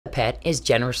Pet is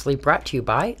generously brought to you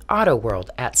by Auto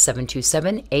World at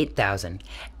 727-8000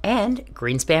 and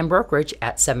Greenspan Brokerage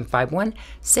at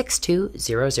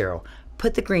 751-6200.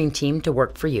 Put the green team to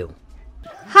work for you.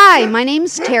 Hi, my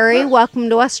name's Terry. Welcome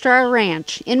to Westar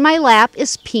Ranch. In my lap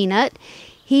is Peanut.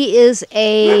 He is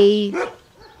a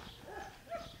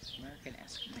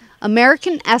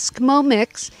American Eskimo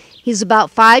mix. He's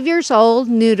about 5 years old,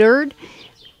 neutered.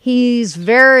 He's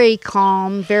very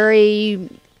calm, very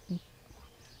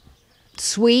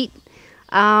sweet.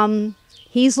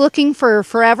 He's looking for a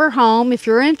forever home. If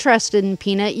you're interested in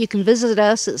Peanut, you can visit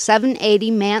us at 780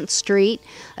 Mant Street.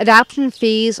 Adoption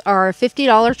fees are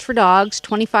 $50 for dogs,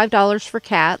 $25 for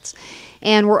cats,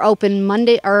 and we're open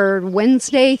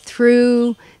Wednesday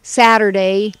through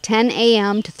Saturday, 10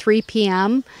 a.m. to 3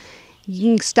 p.m.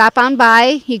 You can stop on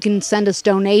by. You can send us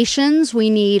donations. We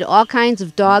need all kinds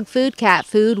of dog food, cat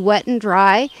food, wet and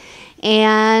dry,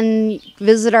 and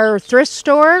visit our thrift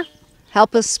store.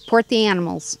 Help us support the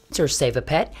animals. Or save a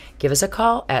pet, give us a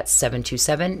call at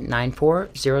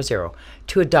 727-9400.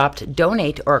 To adopt,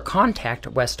 donate, or contact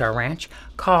Westar Ranch,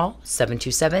 call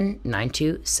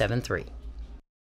 727-9273.